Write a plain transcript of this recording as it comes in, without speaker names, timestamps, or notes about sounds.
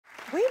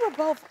We were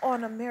both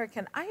on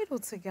American Idol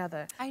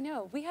together. I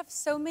know. We have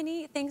so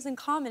many things in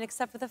common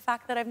except for the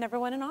fact that I've never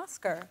won an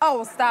Oscar.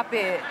 Oh, stop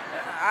it.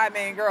 I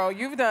mean, girl,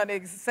 you've done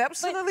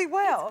exceptionally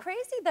well. It's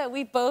crazy that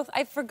we both,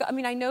 I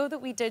mean, I know that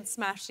we did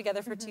smash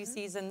together for 2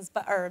 seasons,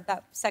 or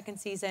that second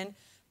season,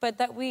 but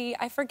that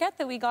I forget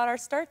that we got our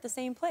start the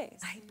same place.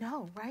 I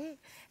know, right?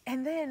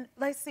 And then,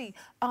 let's see,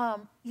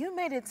 you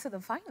made it to the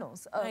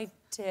finals. I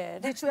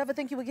did. Did you ever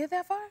think you would get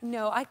that far?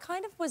 No, I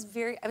kind of was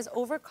I was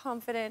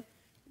overconfident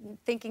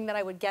thinking that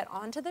I would get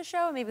onto the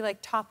show, maybe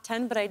like top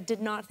 10, but I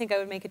did not think I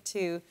would make it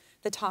to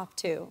the top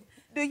 2.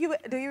 Do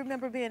you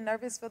remember being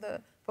nervous for the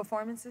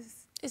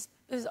performances? It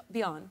was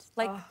beyond.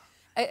 Like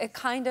a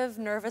kind of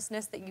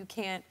nervousness that you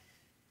can't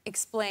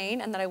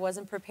explain and that I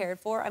wasn't prepared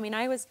for. I mean,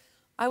 I was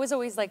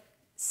always like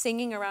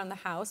singing around the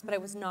house, but I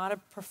was not a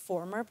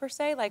performer per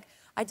se. Like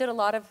I did a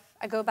lot of,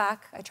 I go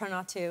back, I try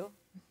not to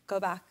go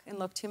back and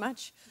look too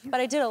much, but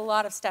I did a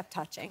lot of step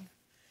touching.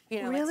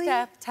 You know, really?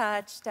 Like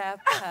step,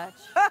 touch.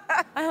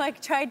 I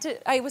like tried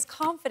to, I was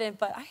confident,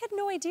 but I had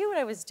no idea what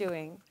I was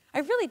doing. I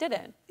really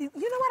didn't. You know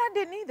what, I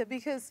didn't either,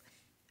 because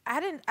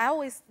I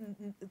always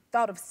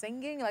thought of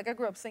singing. Like I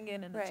grew up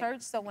singing in the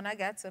church, so when I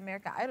got to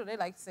American Idol, they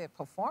like said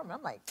perform.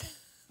 I'm like,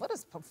 what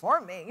is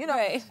performing? You know,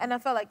 and I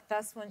felt like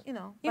that's when, you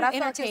know, but I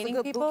felt like it was a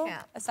good people, boot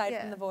camp. aside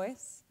from the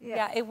voice.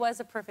 Yeah, it was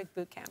a perfect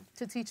boot camp.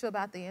 To teach you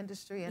about the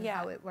industry and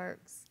how it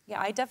works. Yeah,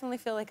 I definitely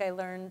feel like I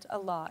learned a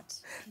lot.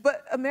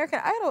 But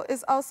American Idol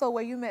is also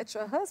where you met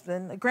your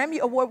husband, Grammy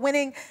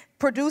Award-winning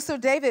producer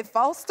David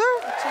Foster.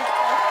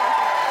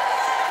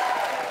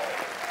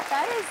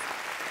 That is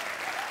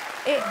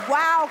it.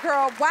 Wow,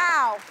 girl,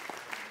 wow.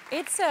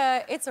 It's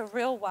a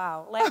real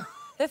wow. Like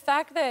the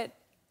fact that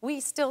we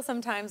still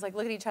sometimes like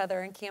look at each other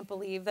and can't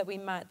believe that we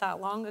met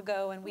that long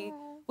ago, and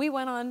we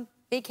went on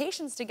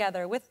vacations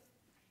together with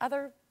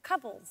other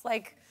couples,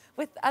 like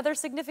with other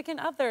significant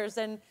others,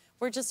 and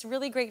we're just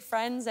really great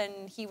friends.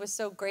 And he was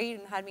so great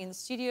and had me in the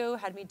studio,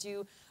 had me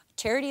do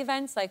charity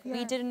events, like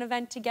we did an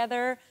event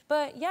together.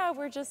 But yeah,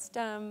 we're just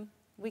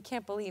we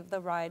can't believe the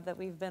ride that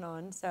we've been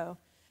on. So,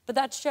 but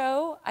that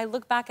show, I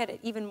look back at it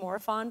even more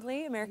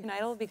fondly, American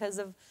Idol, because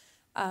of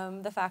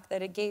the fact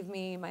that it gave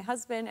me my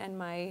husband and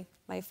my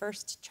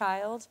first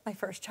child. My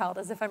first child,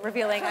 as if I'm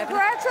revealing. Congratulations!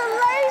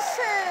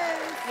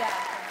 Yeah.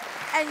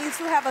 And you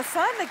two have a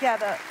son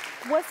together.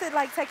 What's it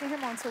like taking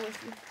him on tour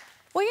with you?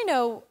 Well, you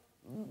know,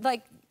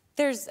 like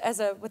there's,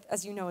 as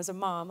you know, as a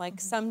mom, like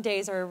some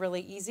days are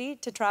really easy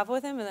to travel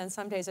with him, and then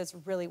some days it's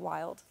really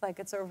wild. Like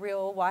it's a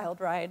real wild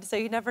ride. So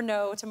you never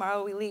know.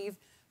 Tomorrow we leave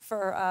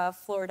for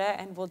Florida,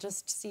 and we'll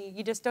just see.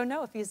 You just don't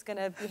know if he's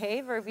gonna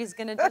behave or if he's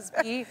gonna just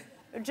be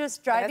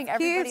driving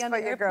everybody on the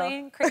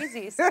airplane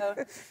crazy. So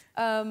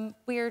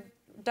we're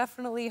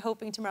definitely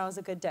hoping tomorrow's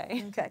a good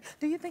day. Okay.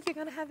 Do you think you're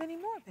gonna have any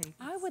more babies?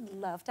 I would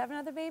love to have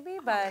another baby,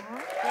 but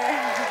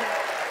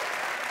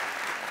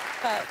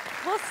but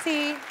we'll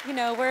see. You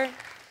know,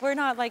 we're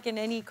not like in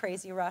any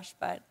crazy rush,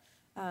 but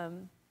I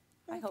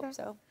hope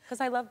so, because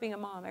I love being a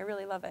mom. I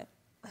really love it.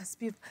 That's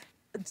beautiful.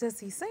 Does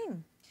he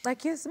sing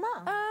like his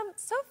mom?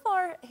 So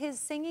far, his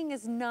singing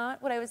is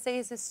not what I would say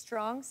is his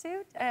strong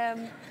suit.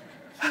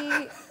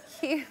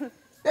 He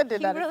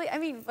really, I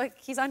mean, like,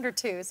 he's under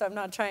 2, so I'm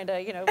not trying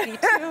to, you know, be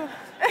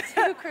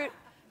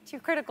too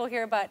critical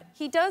here, but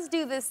he does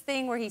do this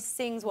thing where he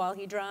sings while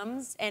he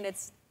drums, and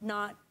it's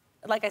not,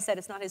 like I said,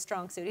 it's not his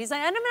strong suit. He's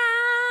like,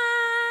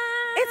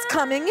 it's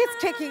coming, it's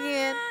kicking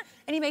in.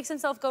 And he makes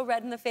himself go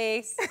red in the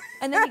face,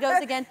 and then he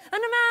goes again,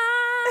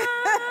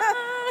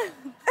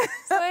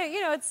 so,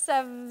 you know, it's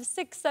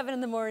 6, 7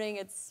 in the morning.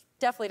 It's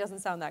definitely doesn't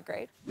sound that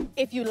great.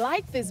 If you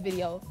like this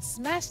video,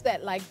 smash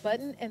that like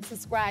button and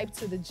subscribe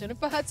to the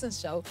Jennifer Hudson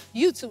Show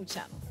YouTube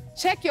channel.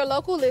 Check your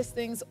local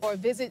listings or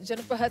visit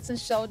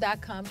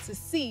jenniferhudsonshow.com to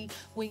see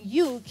when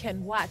you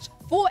can watch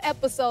full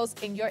episodes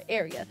in your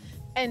area.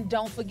 And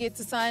don't forget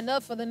to sign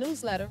up for the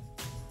newsletter.